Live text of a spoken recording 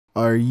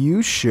Are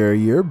you sure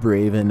you're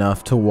brave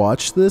enough to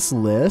watch this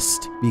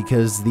list?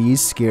 Because these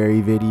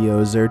scary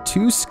videos are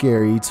too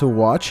scary to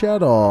watch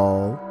at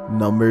all.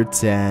 Number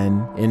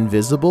 10.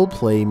 Invisible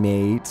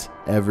Playmate.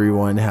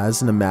 Everyone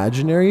has an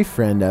imaginary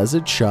friend as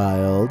a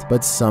child,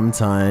 but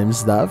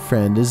sometimes that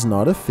friend is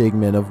not a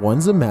figment of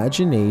one's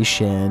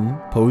imagination.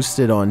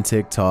 Posted on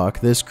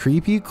TikTok, this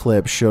creepy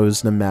clip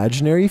shows an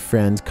imaginary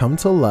friend come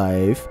to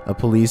life. A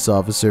police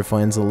officer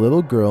finds a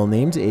little girl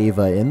named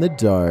Ava in the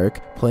dark,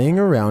 playing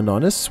around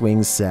on a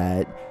swing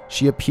set.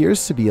 She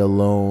appears to be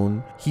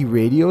alone. He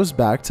radios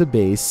back to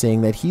base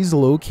saying that he's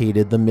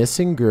located the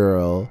missing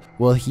girl.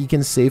 Well, he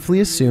can safely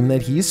assume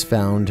that he's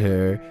found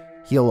her.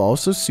 He'll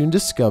also soon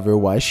discover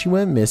why she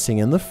went missing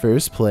in the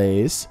first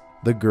place.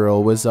 The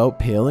girl was out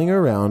paling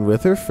around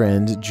with her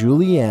friend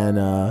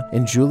Juliana,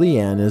 and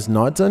Juliana's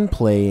not done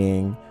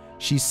playing.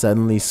 She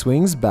suddenly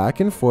swings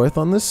back and forth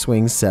on the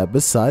swing set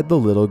beside the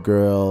little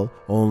girl,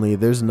 only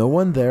there's no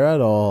one there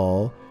at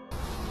all.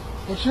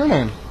 What's your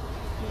name?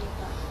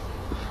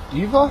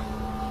 Eva?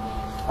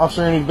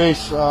 Officer Andy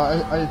Base,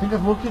 I think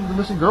I've located the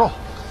missing girl.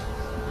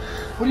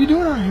 What are you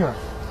doing out here?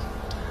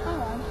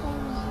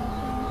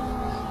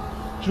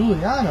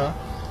 Juliana?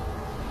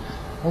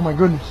 Oh my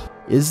goodness.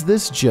 Is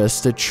this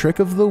just a trick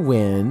of the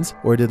wind,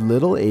 or did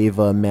little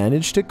Ava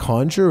manage to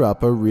conjure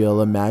up a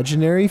real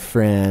imaginary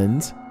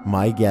friend?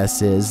 My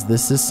guess is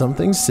this is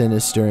something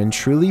sinister and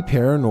truly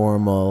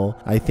paranormal.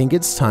 I think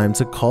it's time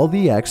to call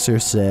the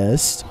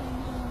exorcist.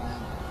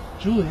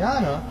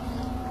 Juliana?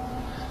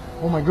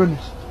 Oh my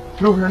goodness.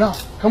 Get over here now.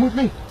 Come with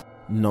me.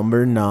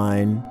 Number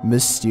 9.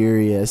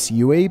 Mysterious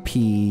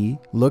UAP.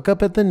 Look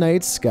up at the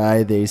night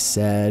sky, they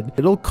said.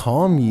 It'll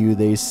calm you,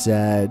 they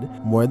said.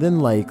 More than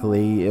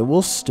likely, it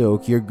will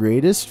stoke your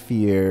greatest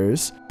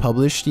fears.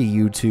 Published to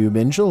YouTube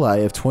in July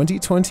of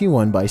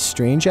 2021 by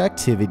Strange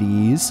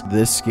Activities.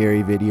 This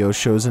scary video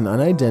shows an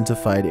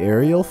unidentified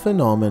aerial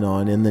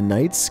phenomenon in the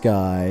night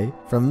sky.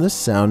 From the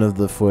sound of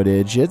the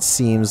footage, it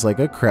seems like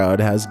a crowd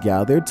has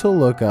gathered to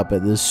look up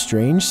at this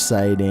strange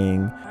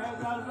sighting.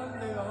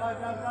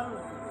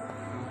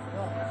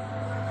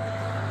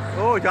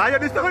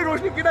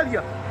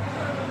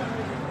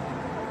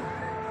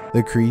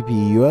 The creepy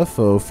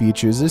UFO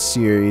features a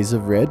series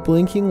of red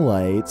blinking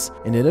lights,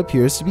 and it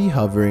appears to be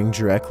hovering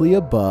directly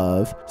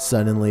above.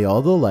 Suddenly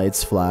all the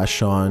lights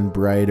flash on,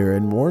 brighter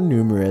and more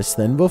numerous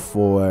than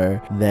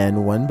before.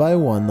 Then one by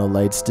one the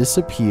lights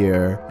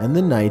disappear, and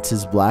the night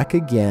is black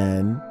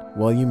again.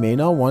 While you may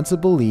not want to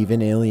believe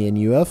in alien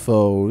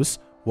UFOs,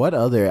 what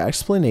other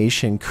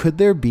explanation could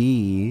there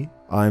be?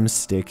 I'm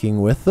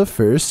sticking with the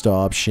first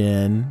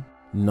option.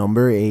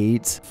 Number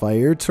 8.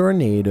 Fire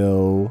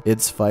Tornado.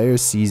 It's fire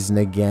season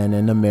again,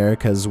 and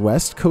America's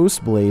West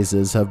Coast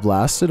blazes have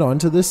blasted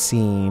onto the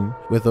scene,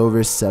 with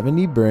over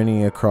 70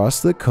 burning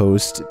across the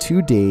coast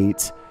to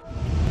date.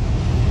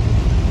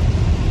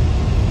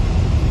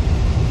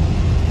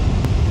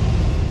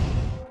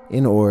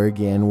 In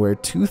Oregon, where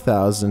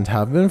 2,000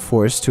 have been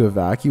forced to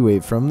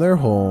evacuate from their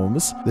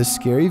homes, the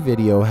scary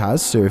video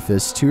has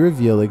surfaced to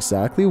reveal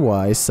exactly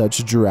why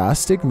such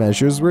drastic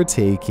measures were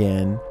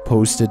taken.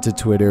 Posted to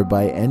Twitter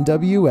by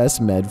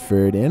NWS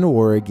Medford in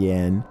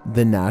Oregon,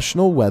 the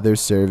National Weather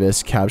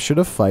Service captured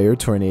a fire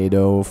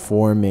tornado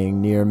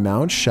forming near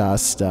Mount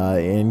Shasta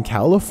in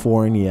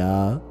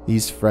California.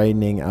 These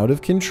frightening,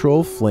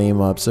 out-of-control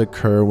flame-ups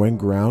occur when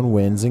ground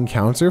winds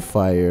encounter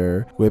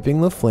fire, whipping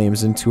the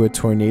flames into a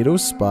tornado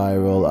spiral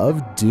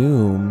of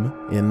doom.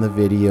 In the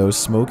video,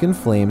 smoke and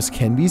flames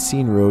can be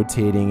seen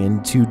rotating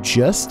into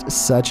just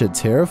such a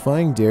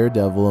terrifying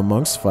daredevil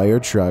amongst fire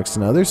trucks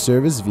and other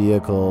service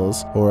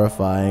vehicles,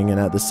 horrifying and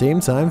at the same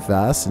time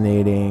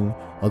fascinating.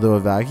 Although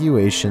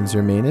evacuations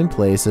remain in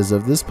place as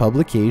of this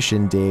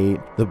publication date,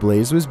 the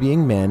blaze was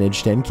being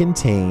managed and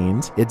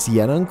contained. It's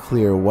yet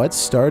unclear what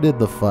started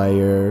the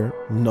fire.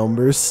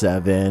 Number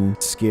 7.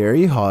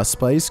 Scary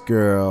Hospice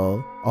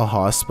Girl. A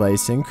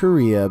hospice in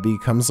Korea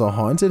becomes a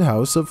haunted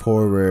house of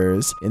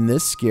horrors. In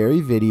this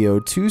scary video,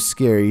 too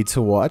scary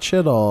to watch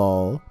at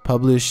all.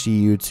 Published to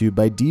YouTube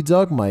by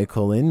D-Dog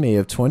Michael in May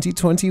of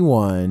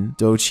 2021,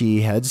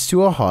 Dochi heads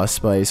to a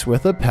hospice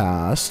with a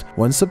past,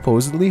 one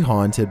supposedly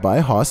haunted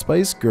by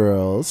hospice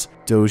girls.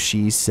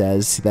 Doshi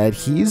says that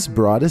he's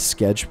brought a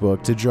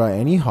sketchbook to draw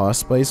any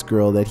hospice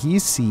girl that he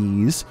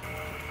sees.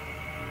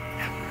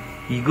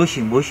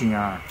 이것이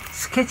무엇이냐?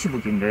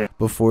 스케치북인데.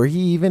 Before he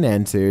even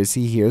enters,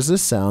 he hears a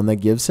sound that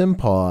gives him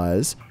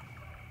pause.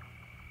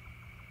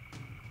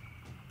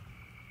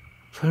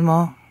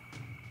 설마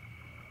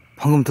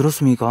방금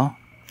들었습니까?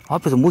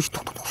 앞에서 무엇이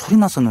톡톡톡 소리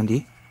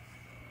났었는데.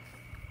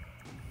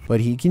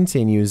 But he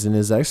continues in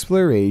his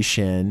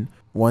exploration.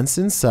 Once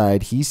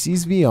inside, he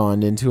sees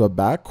beyond into a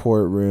back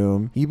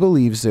courtroom. He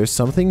believes there's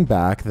something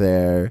back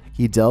there.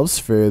 He delves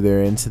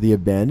further into the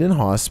abandoned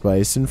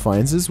hospice and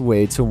finds his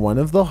way to one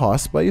of the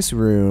hospice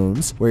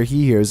rooms, where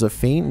he hears a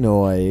faint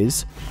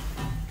noise.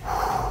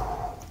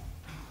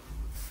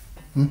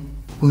 응?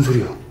 뭔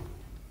소리야?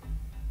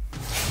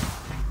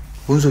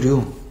 뭔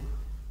소리요?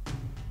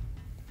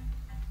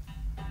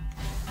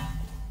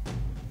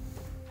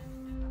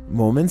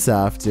 Moments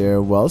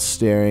after, while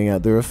staring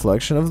at the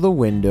reflection of the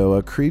window,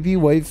 a creepy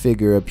white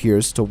figure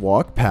appears to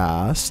walk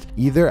past,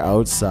 either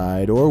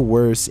outside or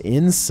worse,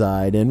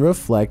 inside and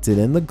reflected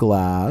in the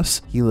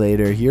glass. He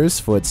later hears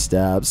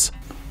footsteps.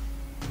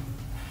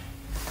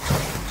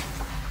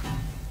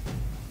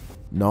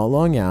 Not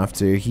long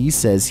after, he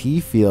says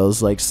he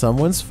feels like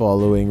someone's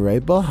following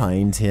right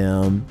behind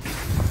him.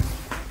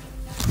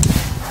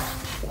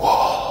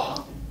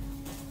 와,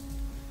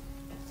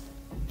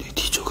 내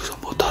뒤쪽에서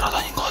뭐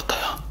따라다닌 것 같다,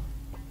 야.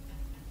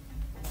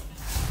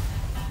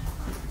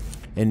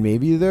 And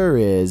maybe there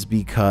is,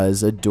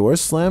 because a door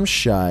slams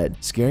shut,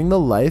 scaring the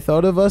life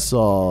out of us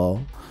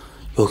all.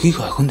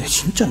 여기가 근데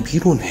진짜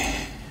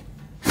미로네.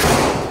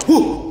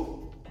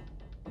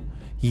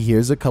 He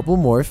hears a couple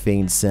more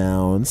faint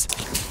sounds.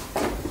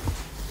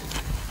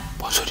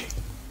 뭔 소리?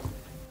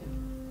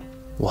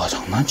 와,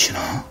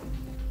 장난치나?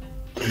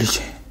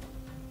 들리지?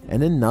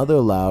 And another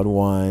loud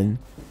one.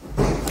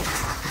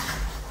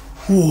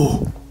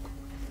 오!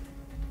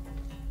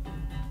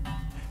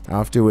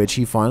 After which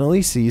he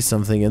finally sees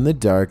something in the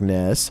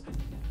darkness.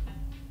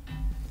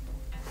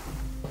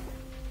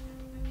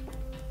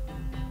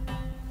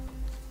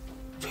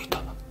 저기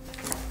있다.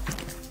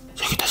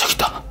 저기 있다, 저기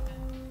있다.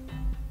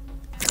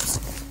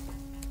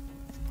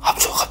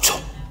 합쳐.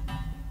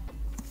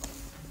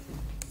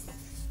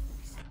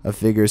 A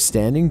figure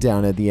standing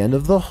down at the end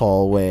of the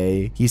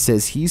hallway. He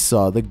says he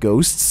saw the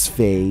ghost's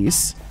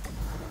face.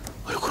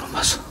 얼굴은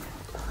봤어.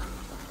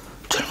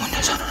 젊은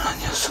여자는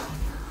아니었어.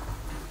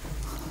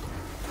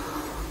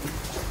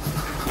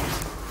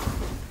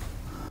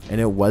 And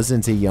it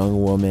wasn't a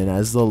young woman,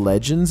 as the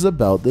legends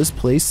about this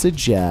place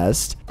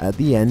suggest. At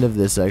the end of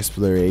this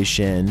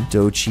exploration,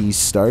 Dochi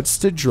starts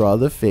to draw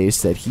the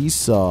face that he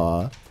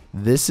saw.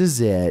 This is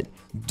it.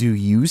 Do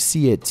you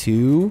see it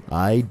too?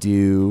 I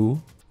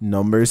do.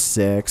 Number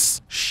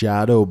 6.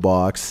 Shadow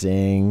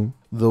boxing.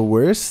 The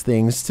worst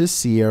things to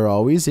see are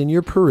always in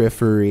your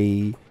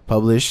periphery.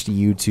 Published to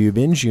YouTube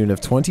in June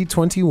of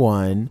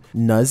 2021,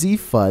 Nuzzy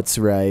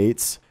Futz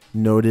writes,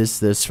 "Notice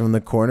this from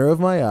the corner of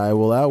my eye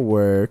while at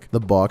work. The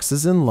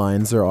boxes and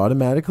lines are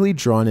automatically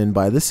drawn in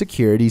by the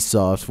security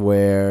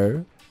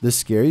software." The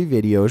scary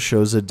video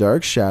shows a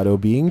dark shadow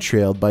being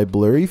trailed by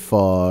blurry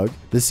fog.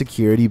 The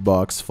security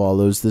box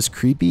follows this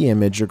creepy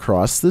image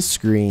across the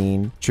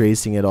screen,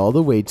 tracing it all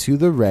the way to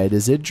the right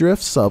as it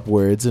drifts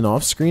upwards and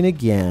off screen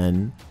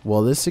again.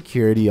 While the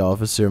security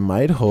officer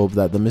might hope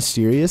that the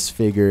mysterious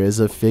figure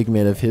is a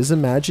figment of his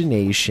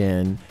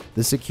imagination,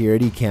 the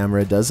security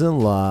camera doesn't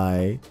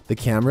lie. The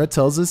camera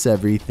tells us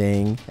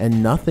everything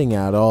and nothing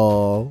at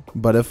all.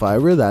 But if I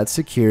were that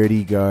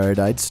security guard,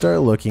 I'd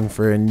start looking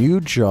for a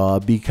new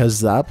job, because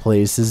that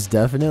place is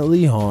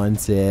definitely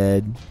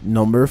haunted.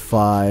 Number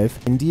 5.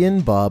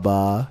 Indian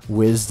Baba.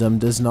 Wisdom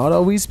does not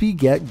always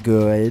beget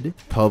good.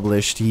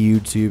 Published to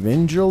YouTube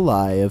in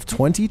July of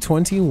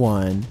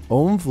 2021,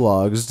 Om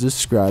Vlogs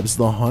describes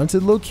the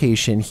haunted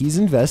location he's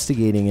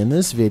investigating in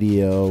this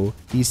video.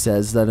 He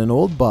says that an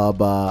old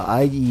Baba,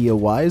 i.e. a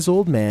wise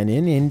old man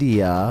in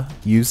India,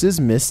 uses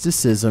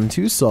mysticism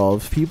to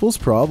solve people's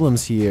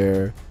problems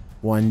here.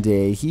 One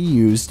day he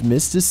used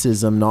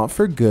mysticism not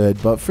for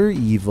good but for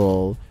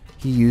evil.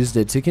 He used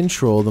it to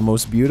control the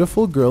most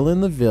beautiful girl in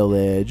the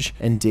village,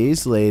 and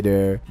days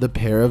later, the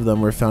pair of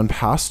them were found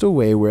passed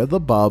away where the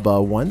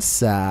Baba once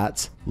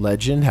sat.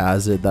 Legend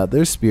has it that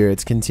their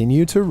spirits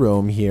continue to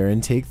roam here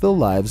and take the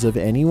lives of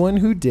anyone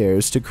who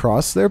dares to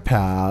cross their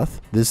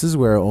path. This is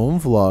where Om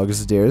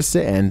Vlogs dares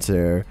to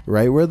enter,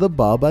 right where the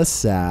Baba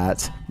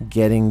sat.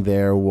 Getting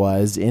there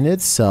was in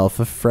itself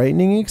a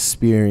frightening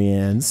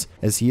experience.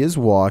 As he is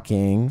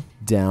walking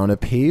down a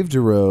paved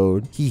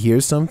road, he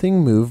hears something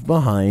move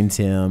behind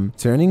him.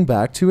 Turning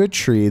back to a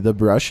tree, the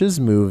brush is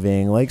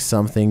moving like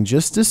something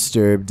just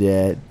disturbed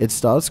it. It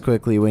stops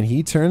quickly when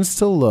he turns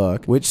to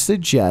look, which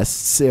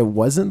suggests it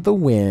wasn't the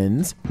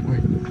wind.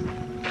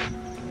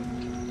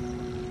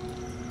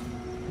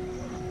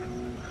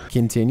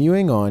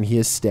 Continuing on, he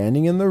is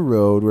standing in the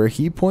road where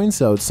he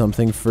points out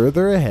something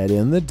further ahead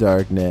in the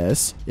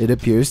darkness. It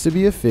appears to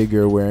be a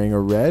figure wearing a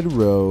red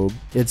robe.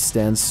 It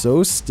stands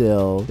so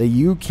still that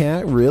you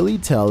can't really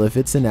tell if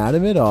it's an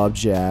adamant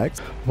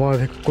object.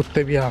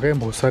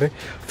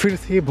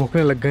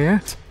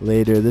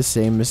 Later, the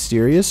same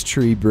mysterious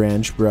tree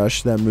branch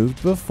brush that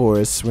moved before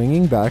is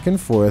swinging back and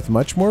forth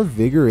much more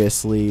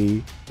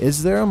vigorously.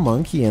 Is there a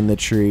monkey in the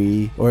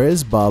tree, or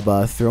is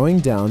Baba throwing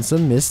down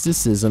some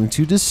mysticism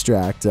to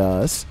distract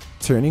us?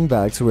 Turning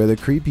back to where the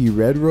creepy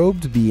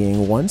red-robed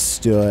being once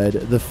stood,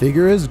 the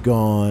figure is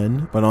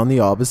gone, but on the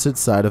opposite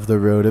side of the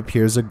road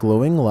appears a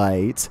glowing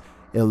light.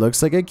 It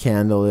looks like a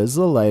candle is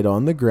the light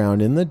on the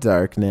ground in the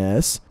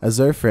darkness.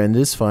 As our friend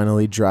is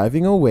finally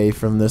driving away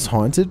from this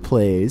haunted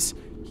place,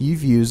 he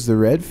views the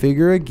red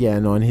figure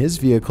again on his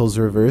vehicle's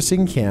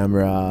reversing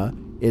camera.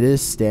 It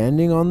is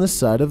standing on the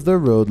side of the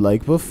road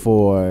like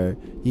before.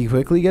 He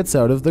quickly gets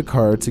out of the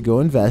car to go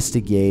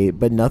investigate,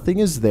 but nothing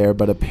is there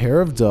but a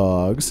pair of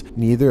dogs,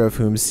 neither of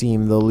whom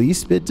seem the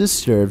least bit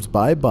disturbed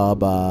by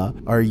Baba.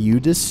 Are you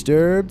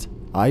disturbed?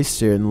 I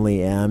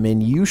certainly am,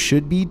 and you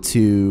should be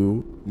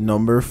too.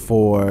 Number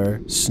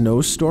 4.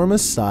 Snowstorm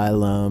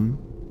Asylum.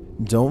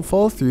 Don't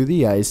fall through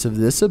the ice of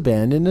this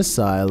abandoned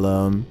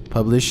asylum.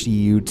 Published to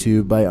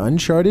YouTube by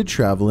Uncharted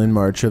Travel in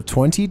March of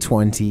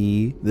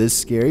 2020. This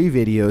scary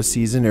video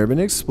sees an urban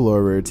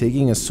explorer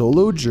taking a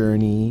solo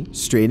journey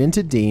straight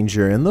into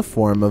danger in the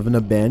form of an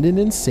abandoned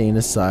insane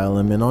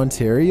asylum in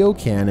Ontario,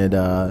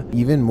 Canada.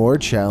 Even more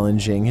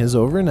challenging, his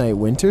overnight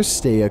winter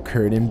stay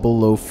occurred in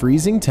below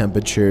freezing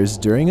temperatures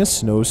during a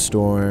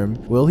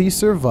snowstorm. Will he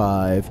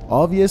survive?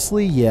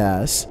 Obviously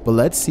yes, but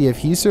let's see if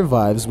he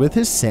survives with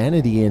his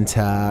sanity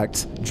intact.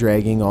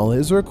 Dragging all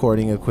his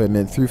recording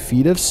equipment through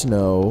feet of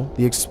snow,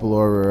 the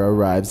explorer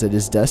arrives at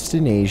his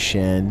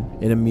destination.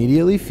 It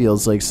immediately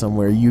feels like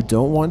somewhere you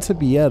don't want to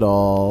be at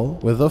all.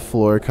 With a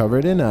floor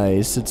covered in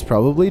ice, it's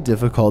probably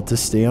difficult to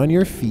stay on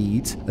your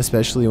feet,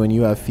 especially when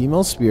you have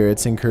female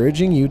spirits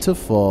encouraging you to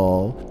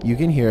fall. You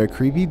can hear a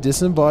creepy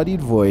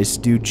disembodied voice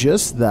do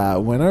just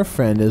that when our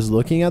friend is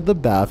looking at the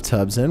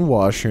bathtubs and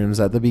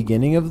washrooms at the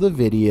beginning of the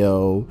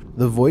video.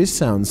 The voice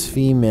sounds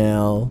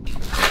female.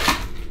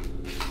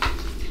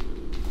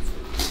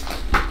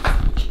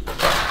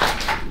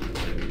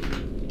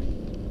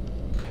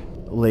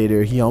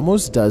 Later, he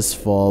almost does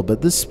fall,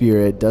 but the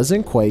spirit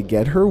doesn't quite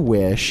get her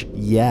wish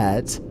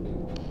yet.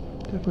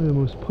 Definitely the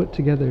most put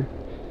together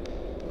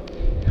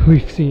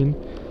we've seen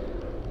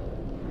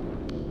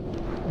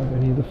of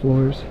any of the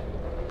floors.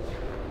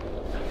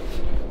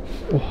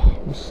 Oh,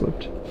 almost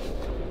slipped.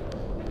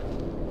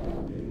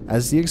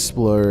 As the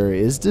explorer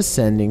is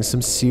descending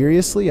some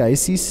seriously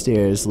icy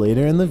stairs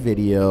later in the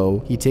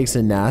video, he takes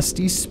a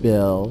nasty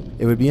spill.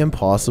 It would be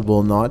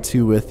impossible not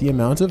to with the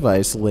amount of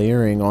ice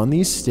layering on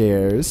these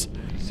stairs.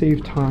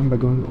 Save time by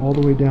going all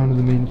the way down to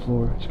the main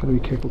floor. Just gotta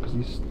be careful because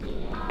these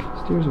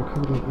stairs are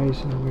covered in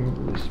ice and I'm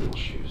wearing really small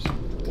shoes.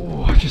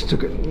 Oh, I just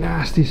took a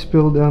nasty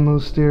spill down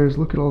those stairs.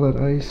 Look at all that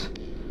ice.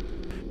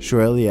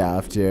 Shortly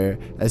after,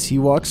 as he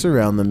walks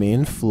around the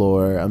main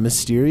floor, a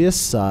mysterious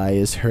sigh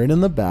is heard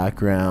in the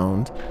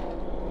background.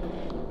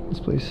 This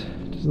place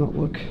does not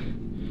look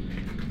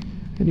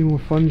any more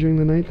fun during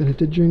the night than it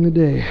did during the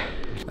day.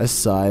 A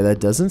sigh that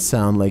doesn't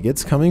sound like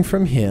it's coming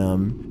from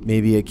him.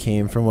 Maybe it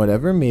came from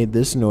whatever made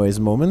this noise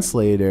moments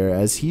later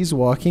as he's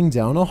walking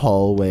down a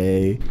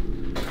hallway.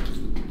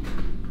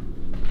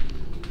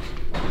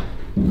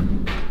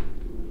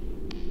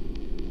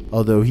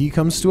 Although he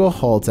comes to a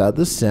halt at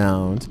the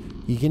sound,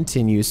 he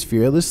continues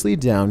fearlessly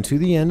down to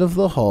the end of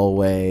the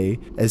hallway.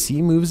 As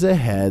he moves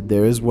ahead,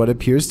 there is what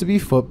appears to be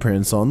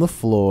footprints on the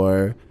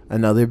floor.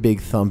 Another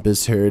big thump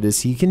is heard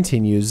as he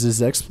continues his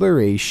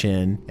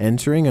exploration,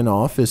 entering an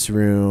office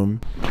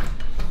room.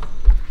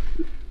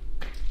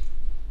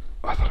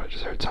 I thought I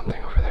just heard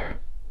something over there.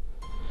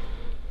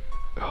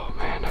 Oh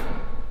man.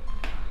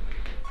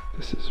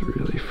 This is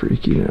really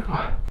freaky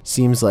now.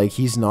 Seems like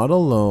he's not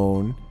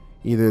alone.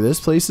 Either this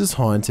place is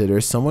haunted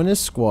or someone is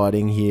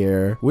squatting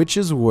here. Which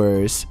is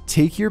worse?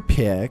 Take your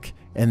pick,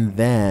 and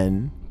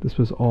then... This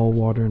was all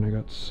water and I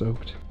got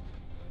soaked.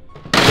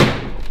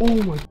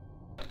 Oh my...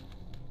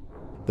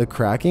 The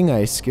cracking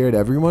ice scared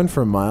everyone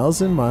for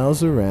miles and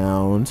miles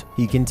around.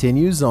 He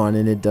continues on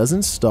and it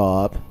doesn't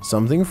stop.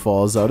 Something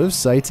falls out of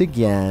sight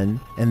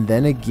again, and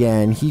then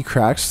again he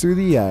cracks through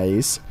the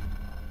ice.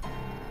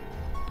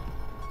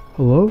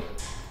 Hello?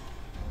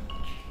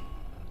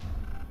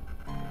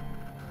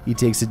 He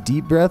takes a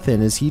deep breath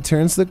in as he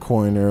turns the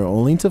corner,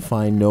 only to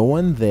find no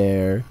one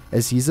there.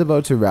 As he's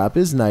about to wrap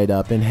his night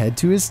up and head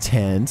to his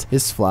tent,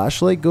 his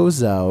flashlight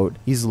goes out.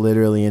 He's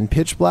literally in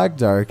pitch black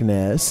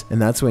darkness,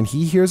 and that's when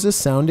he hears a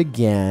sound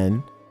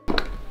again.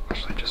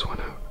 Flashlight just went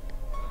out.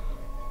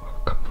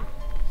 Oh, come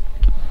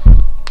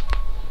on.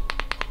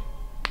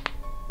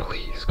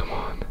 Please, come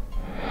on.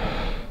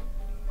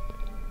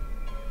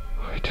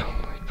 I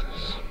don't like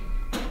this.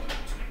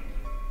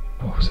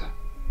 What was that?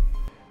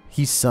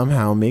 He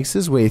somehow makes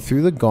his way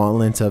through the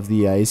gauntlet of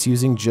the ice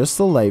using just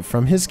the light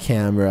from his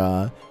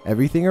camera.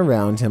 Everything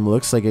around him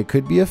looks like it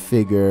could be a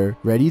figure,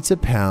 ready to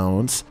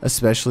pounce,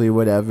 especially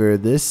whatever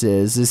this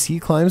is as he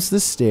climbs the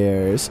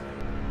stairs.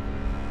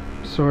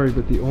 Sorry,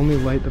 but the only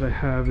light that I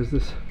have is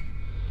this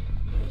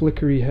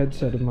flickery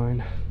headset of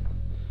mine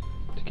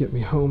to get me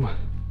home.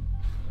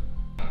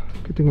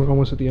 Good thing we're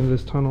almost at the end of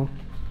this tunnel.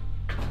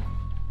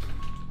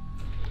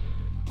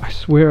 I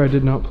swear I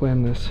did not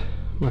plan this.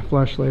 My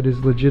flashlight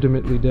is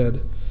legitimately dead,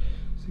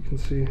 as you can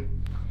see.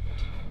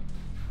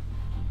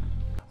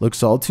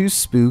 Looks all too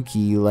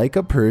spooky, like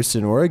a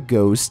person or a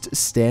ghost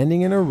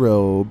standing in a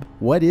robe.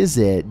 What is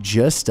it?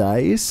 Just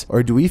ice?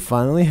 Or do we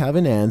finally have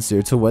an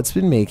answer to what's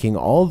been making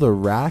all the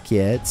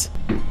racket?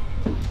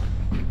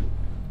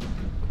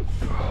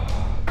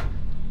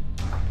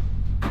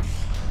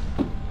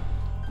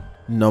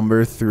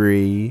 Number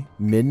 3.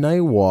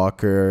 Midnight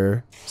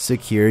Walker.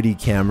 Security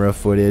camera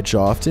footage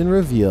often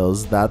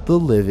reveals that the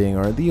living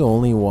aren't the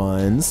only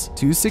ones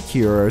to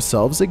secure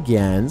ourselves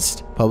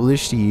against.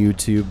 Published to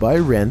YouTube by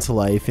Rent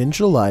Life in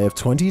July of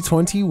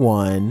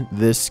 2021,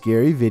 this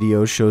scary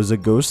video shows a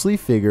ghostly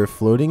figure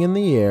floating in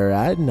the air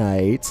at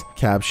night,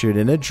 captured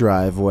in a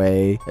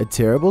driveway. A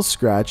terrible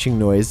scratching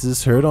noise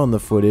is heard on the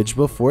footage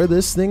before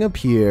this thing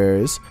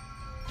appears.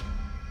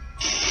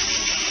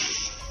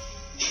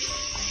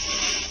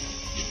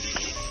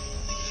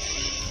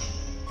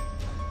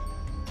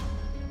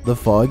 The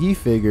foggy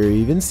figure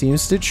even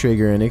seems to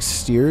trigger an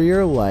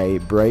exterior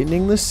light,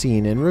 brightening the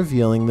scene and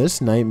revealing this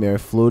nightmare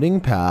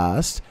floating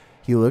past.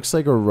 He looks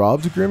like a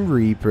robbed Grim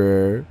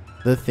Reaper.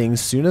 The thing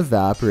soon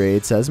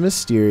evaporates as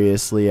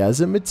mysteriously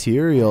as it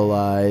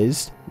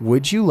materialized.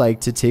 Would you like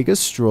to take a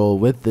stroll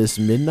with this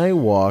Midnight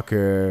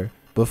Walker?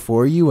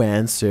 Before you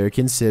answer,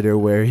 consider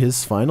where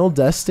his final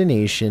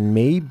destination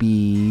may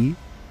be.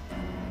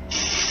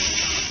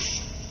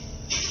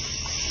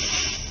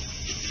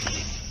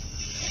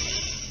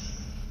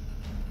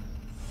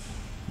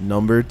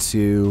 Number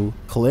 2.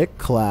 Click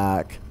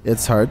Clack.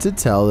 It's hard to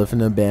tell if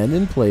an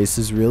abandoned place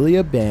is really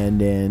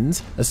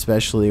abandoned,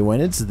 especially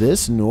when it's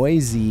this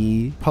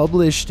noisy.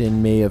 Published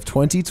in May of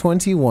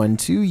 2021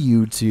 to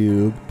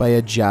YouTube by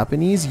a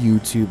Japanese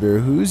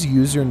YouTuber whose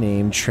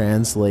username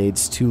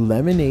translates to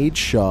Lemonade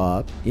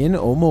Shop in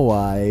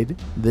Omawide.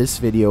 This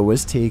video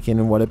was taken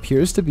in what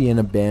appears to be an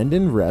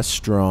abandoned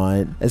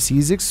restaurant. As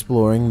he's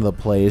exploring the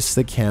place,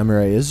 the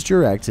camera is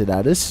directed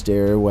at a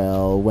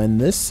stairwell when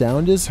this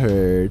sound is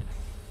heard.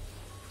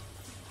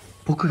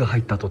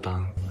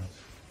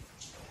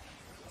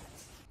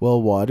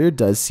 While water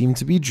does seem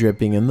to be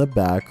dripping in the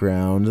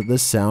background, the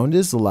sound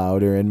is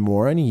louder and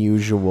more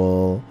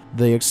unusual.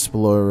 The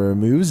explorer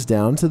moves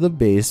down to the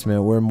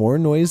basement where more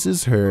noise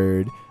is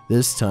heard,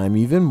 this time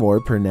even more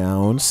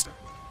pronounced.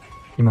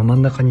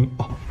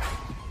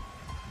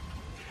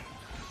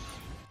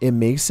 It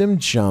makes him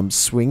jump,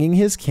 swinging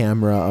his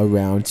camera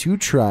around to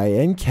try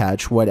and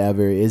catch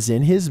whatever is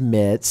in his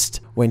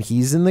midst. When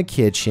he's in the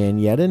kitchen,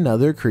 yet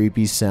another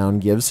creepy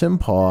sound gives him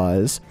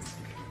pause.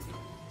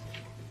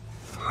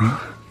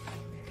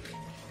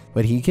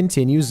 But he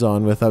continues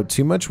on without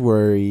too much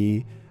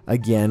worry.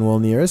 Again, while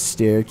near a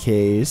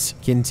staircase,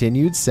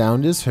 continued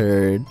sound is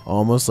heard,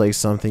 almost like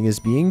something is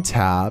being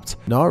tapped,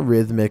 not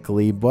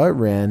rhythmically but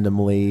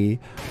randomly.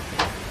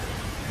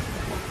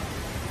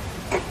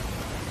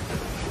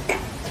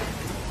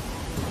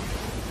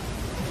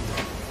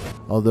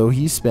 Although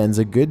he spends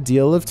a good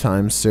deal of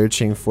time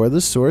searching for the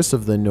source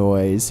of the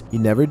noise, he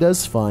never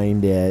does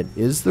find it.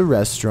 Is the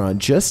restaurant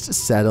just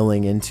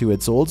settling into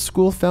its old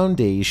school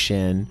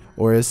foundation,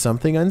 or is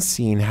something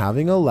unseen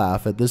having a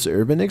laugh at this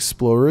urban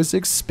explorer's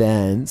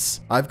expense?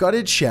 I've got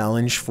a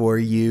challenge for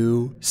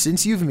you.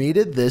 Since you've made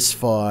it this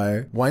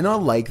far, why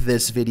not like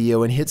this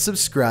video and hit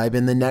subscribe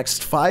in the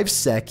next 5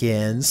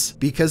 seconds?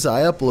 Because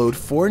I upload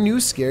 4 new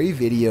scary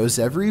videos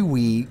every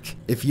week.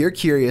 If you're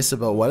curious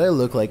about what I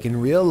look like in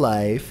real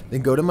life,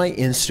 then go to my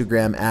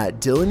Instagram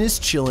at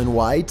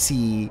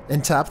DylanIsChillinYT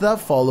and tap that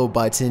follow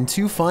button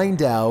to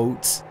find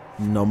out.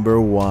 Number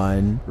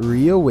 1.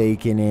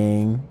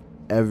 Reawakening.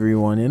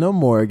 Everyone in a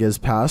morgue has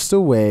passed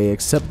away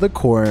except the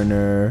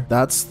coroner.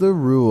 That's the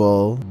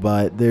rule,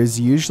 but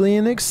there's usually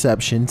an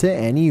exception to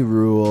any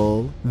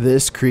rule.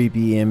 This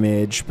creepy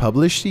image,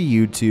 published to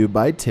YouTube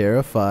by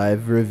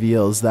Terra5,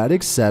 reveals that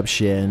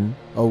exception.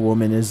 A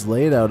woman is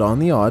laid out on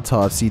the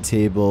autopsy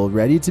table,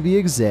 ready to be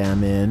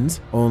examined,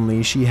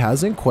 only she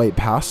hasn't quite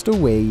passed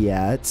away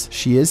yet.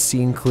 She is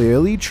seen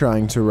clearly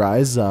trying to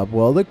rise up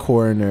while the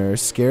coroner,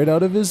 scared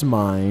out of his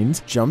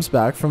mind, jumps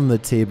back from the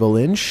table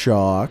in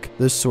shock.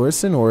 The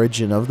source and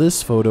origin of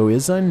this photo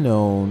is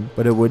unknown,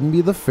 but it wouldn't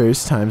be the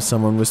first time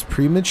someone was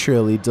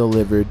prematurely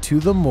delivered to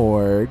the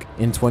morgue.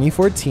 In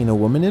 2014, a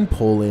woman in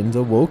Poland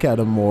awoke at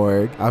a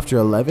morgue after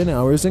 11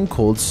 hours in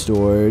cold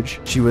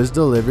storage. She was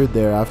delivered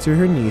there after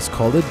her niece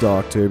called a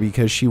doctor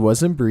because she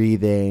wasn't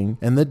breathing,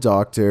 and the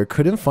doctor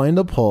couldn't find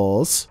a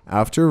pulse.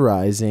 After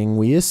rising,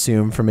 we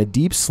assume from a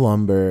deep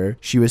slumber,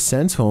 she was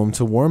sent home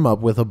to warm up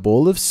with a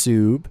bowl of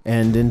soup.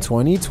 And in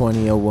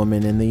 2020, a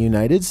woman in the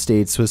United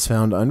States was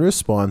found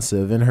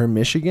unresponsive in her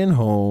Michigan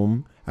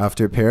home.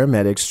 After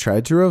paramedics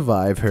tried to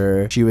revive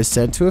her, she was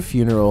sent to a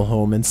funeral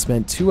home and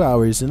spent 2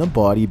 hours in a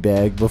body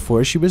bag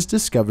before she was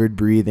discovered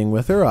breathing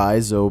with her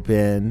eyes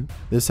open.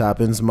 This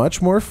happens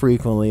much more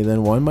frequently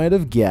than one might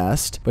have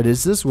guessed, but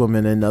is this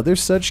woman another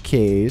such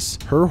case?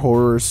 Her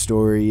horror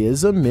story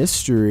is a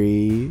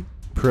mystery.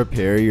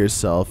 Prepare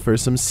yourself for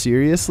some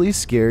seriously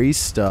scary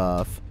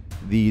stuff.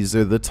 These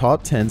are the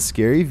top 10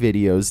 scary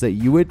videos that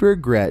you would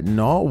regret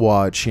not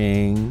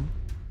watching.